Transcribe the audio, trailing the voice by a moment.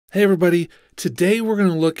Hey everybody, today we're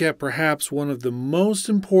going to look at perhaps one of the most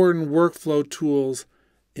important workflow tools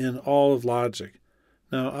in all of Logic.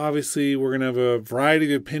 Now obviously we're going to have a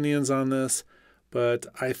variety of opinions on this, but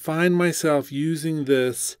I find myself using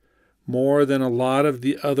this more than a lot of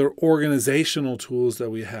the other organizational tools that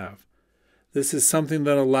we have. This is something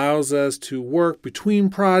that allows us to work between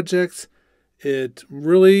projects. It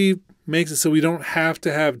really makes it so we don't have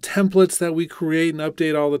to have templates that we create and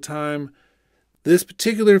update all the time. This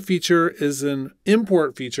particular feature is an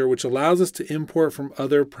import feature which allows us to import from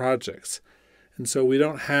other projects. And so we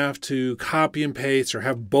don't have to copy and paste or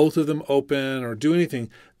have both of them open or do anything.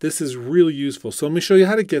 This is really useful. So let me show you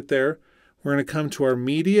how to get there. We're going to come to our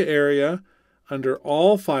media area under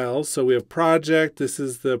all files. So we have project. This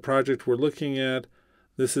is the project we're looking at.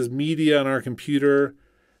 This is media on our computer.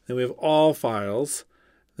 Then we have all files.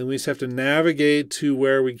 Then we just have to navigate to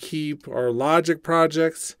where we keep our Logic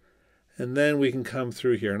projects. And then we can come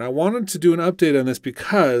through here. And I wanted to do an update on this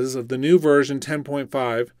because of the new version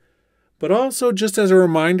 10.5, but also just as a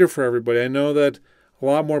reminder for everybody. I know that a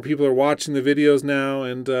lot more people are watching the videos now,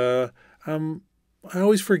 and I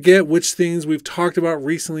always forget which things we've talked about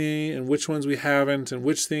recently and which ones we haven't, and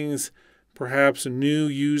which things perhaps new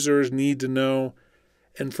users need to know.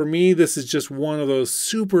 And for me, this is just one of those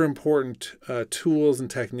super important tools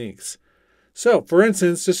and techniques. So, for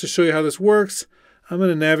instance, just to show you how this works, I'm going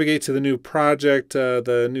to navigate to the new project,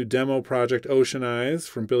 the new demo project, Ocean Eyes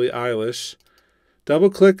from Billie Eilish. Double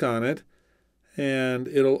click on it, and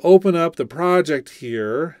it'll open up the project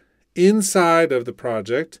here inside of the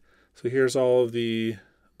project. So here's all of the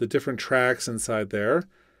different tracks inside there.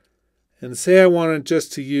 And say I wanted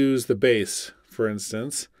just to use the bass, for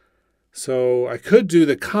instance. So I could do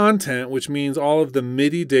the content, which means all of the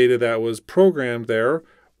MIDI data that was programmed there,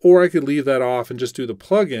 or I could leave that off and just do the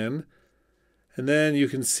plugin. And then you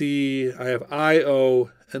can see I have I/O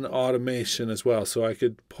and automation as well. So I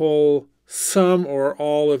could pull some or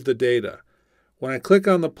all of the data. When I click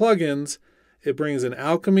on the plugins, it brings in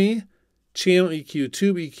Alchemy, Channel EQ,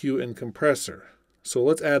 Tube EQ, and Compressor. So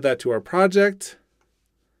let's add that to our project.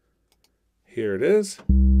 Here it is.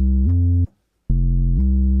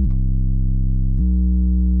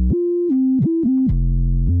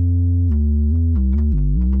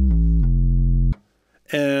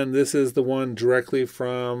 And this is the one directly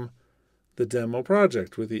from the demo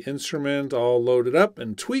project with the instrument all loaded up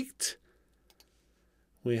and tweaked.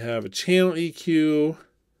 We have a channel EQ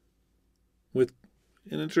with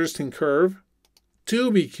an interesting curve.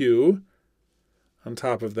 Tube EQ on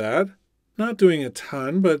top of that. Not doing a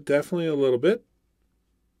ton, but definitely a little bit.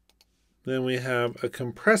 Then we have a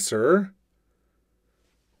compressor,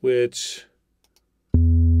 which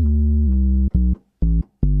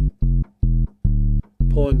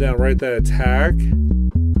pulling down right that attack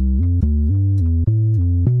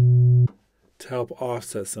to help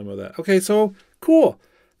offset some of that. Okay, so cool.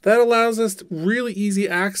 That allows us really easy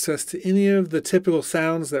access to any of the typical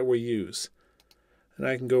sounds that we use. And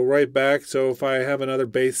I can go right back. So if I have another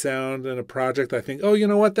bass sound in a project, I think, oh, you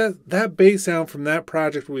know what? That bass sound from that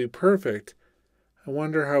project will be perfect. I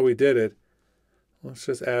wonder how we did it. Let's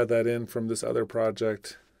just add that in from this other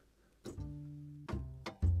project.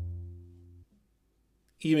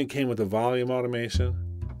 Even came with the volume automation.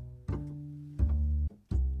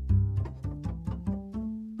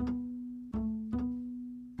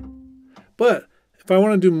 But if I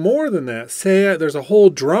want to do more than that, say there's a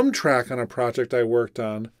whole drum track on a project I worked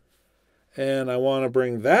on, and I want to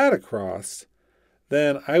bring that across,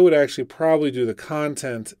 then I would actually probably do the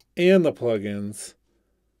content and the plugins.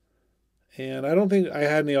 And I don't think I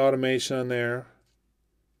had any automation on there.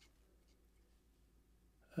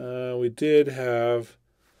 We did have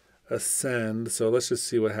Ascend, so let's just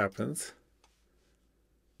see what happens.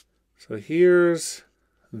 So here's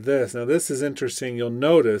this. Now this is interesting. You'll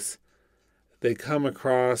notice they come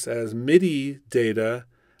across as MIDI data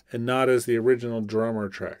and not as the original drummer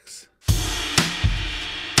tracks.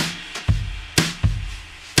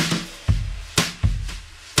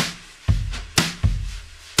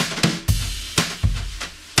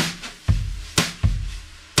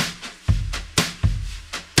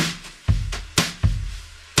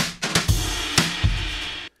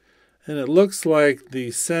 And it looks like the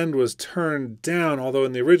send was turned down, although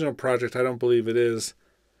in the original project I don't believe it is.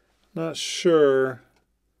 Not sure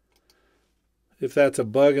if that's a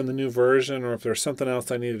bug in the new version or if there's something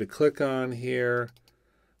else I needed to click on here.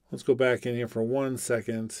 Let's go back in here for 1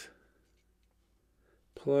 second.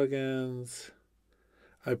 Plugins.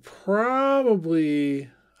 I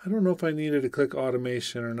don't know if I needed to click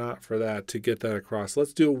automation or not for that to get that across.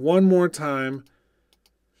 Let's do it one more time.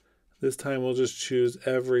 This time we'll just choose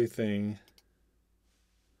everything.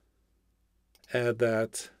 add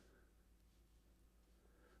that.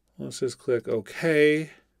 Let's just click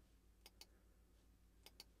OK.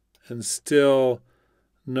 And still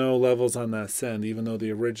no levels on that send, even though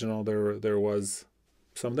the original there was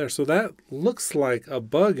some there. So that looks like a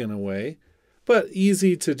bug in a way, but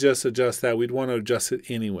easy to just adjust that. We'd want to adjust it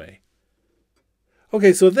anyway.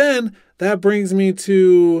 Okay, so then that brings me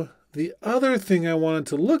to the other thing I wanted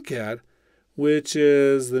to look at, which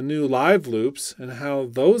is the new live loops and how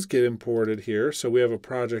those get imported here. So we have a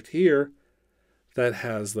project here that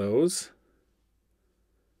has those.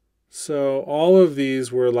 So all of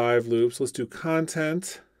these were live loops. Let's do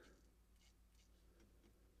content.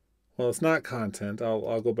 Well, it's not content.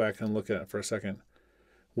 I'll go back and look at it for a second.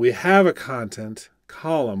 We have a content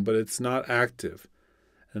column, but it's not active.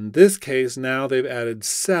 In this case, now they've added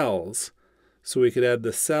cells. So we could add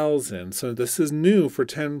the cells in. So this is new for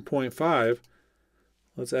 10.5.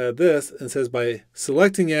 Let's add this. It says by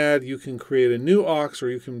selecting add, you can create a new aux, or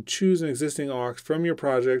you can choose an existing aux from your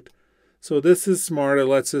project. So this is smart. It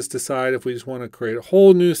lets us decide if we just want to create a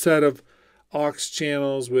whole new set of aux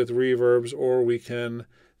channels with reverbs, or we can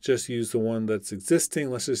just use the one that's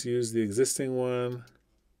existing. Let's just use the existing one.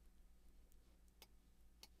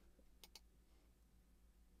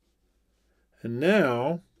 And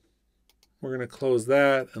now we're going to close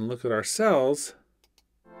that and look at our cells.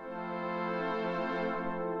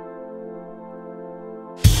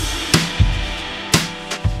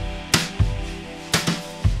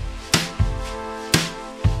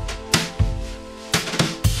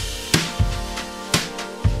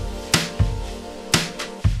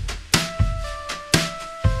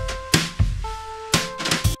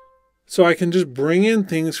 So I can just bring in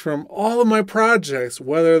things from all of my projects,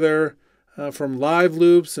 whether they're from live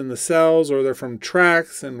loops in the cells or they're from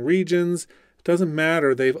tracks and regions. It doesn't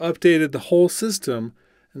matter. They've updated the whole system.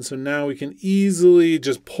 And so now we can easily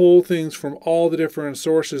just pull things from all the different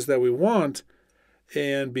sources that we want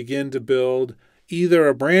and begin to build either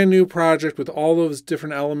a brand new project with all those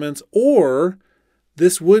different elements, or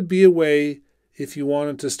this would be a way if you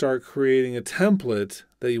wanted to start creating a template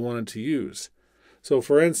that you wanted to use. So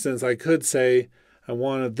for instance, I could say I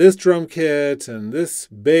wanted this drum kit and this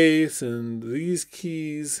bass and these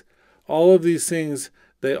keys, all of these things,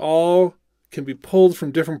 they all can be pulled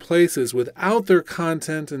from different places without their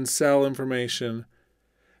content and cell information.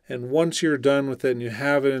 And once you're done with it and you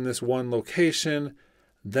have it in this one location,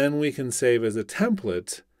 then we can save as a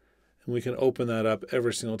template, and we can open that up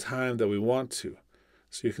every single time that we want to.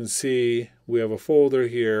 So you can see we have a folder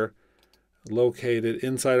here located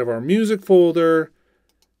inside of our music folder,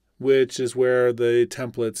 which is where the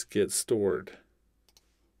templates get stored.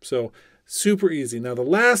 So super easy. Now the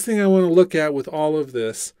last thing I want to look at with all of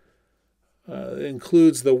this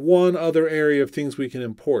includes the one other area of things we can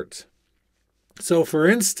import. So for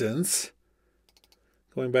instance,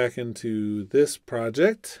 going back into this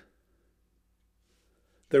project,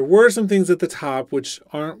 there were some things at the top which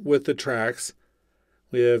aren't with the tracks.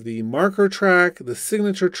 We have the marker track, the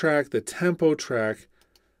signature track, the tempo track,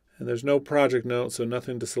 and there's no project note, so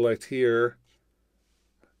nothing to select here.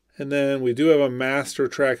 And then we do have a master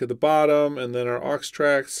track at the bottom, and then our aux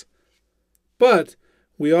tracks. But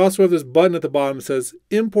we also have this button at the bottom that says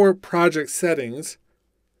import project settings.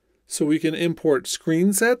 So we can import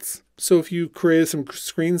screen sets. So if you created some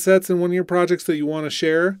screen sets in one of your projects that you want to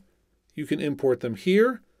share, you can import them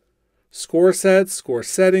here. Score sets, score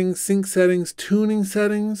settings, sync settings, tuning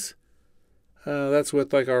settings. That's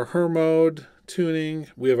with like our Her mode tuning.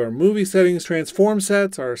 We have our movie settings, transform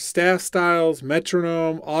sets, our staff styles,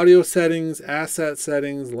 metronome, audio settings, asset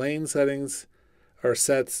settings, lane settings, our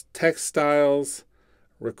sets, text styles,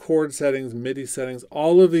 record settings, MIDI settings,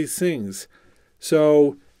 all of these things.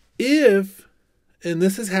 So if, and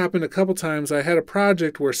this has happened a couple times, I had a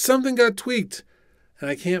project where something got tweaked and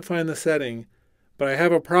I can't find the setting, but I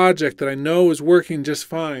have a project that I know is working just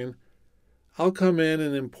fine, I'll come in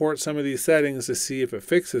and import some of these settings to see if it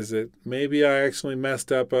fixes it. Maybe I actually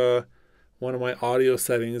messed up one of my audio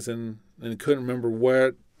settings and couldn't remember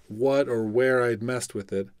what or where I'd messed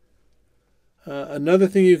with it. Another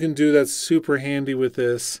thing you can do that's super handy with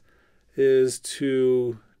this is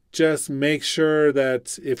to just make sure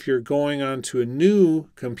that if you're going onto a new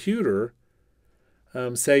computer,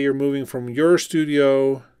 say you're moving from your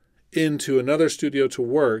studio into another studio to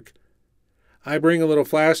work, I bring a little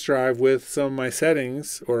flash drive with some of my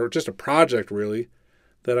settings, or just a project really,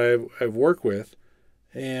 that I've worked with,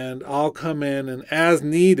 and I'll come in and as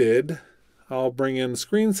needed, I'll bring in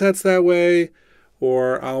screen sets that way,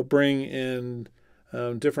 or I'll bring in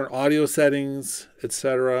different audio settings,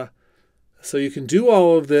 etc. So you can do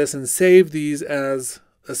all of this and save these as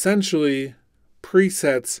essentially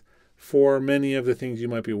presets for many of the things you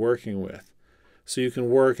might be working with. So you can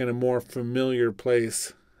work in a more familiar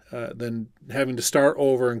place than having to start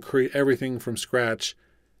over and create everything from scratch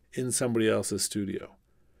in somebody else's studio.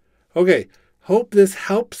 Okay, hope this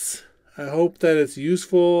helps. I hope that it's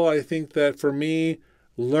useful. I think that for me,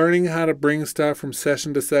 learning how to bring stuff from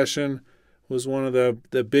session to session was one of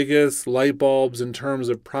the biggest light bulbs in terms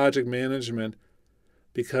of project management,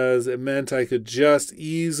 because it meant I could just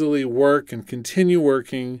easily work and continue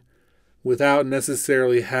working without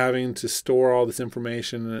necessarily having to store all this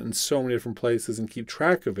information in so many different places and keep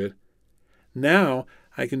track of it. Now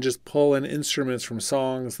I can just pull in instruments from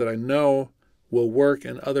songs that I know will work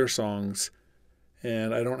in other songs,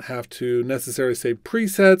 and I don't have to necessarily say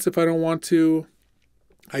presets if I don't want to.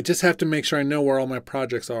 I just have to make sure I know where all my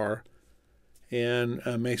projects are and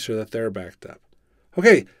make sure that they're backed up.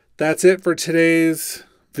 Okay, that's it for today's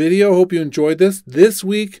video. Hope you enjoyed this. This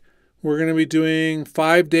week, we're going to be doing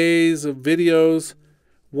 5 days of videos,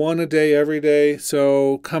 1 a day every day.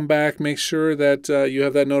 So come back, make sure that you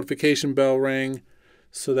have that notification bell ring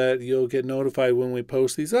so that you'll get notified when we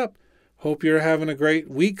post these up. Hope you're having a great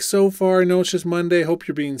week so far. I know it's just Monday. Hope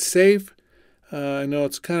you're being safe. I know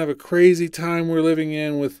it's kind of a crazy time we're living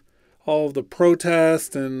in with all of the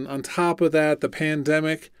protests and on top of that, the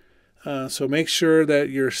pandemic. So make sure that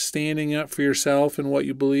you're standing up for yourself and what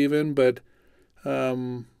you believe in. But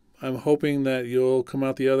I'm hoping that you'll come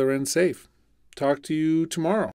out the other end safe. Talk to you tomorrow.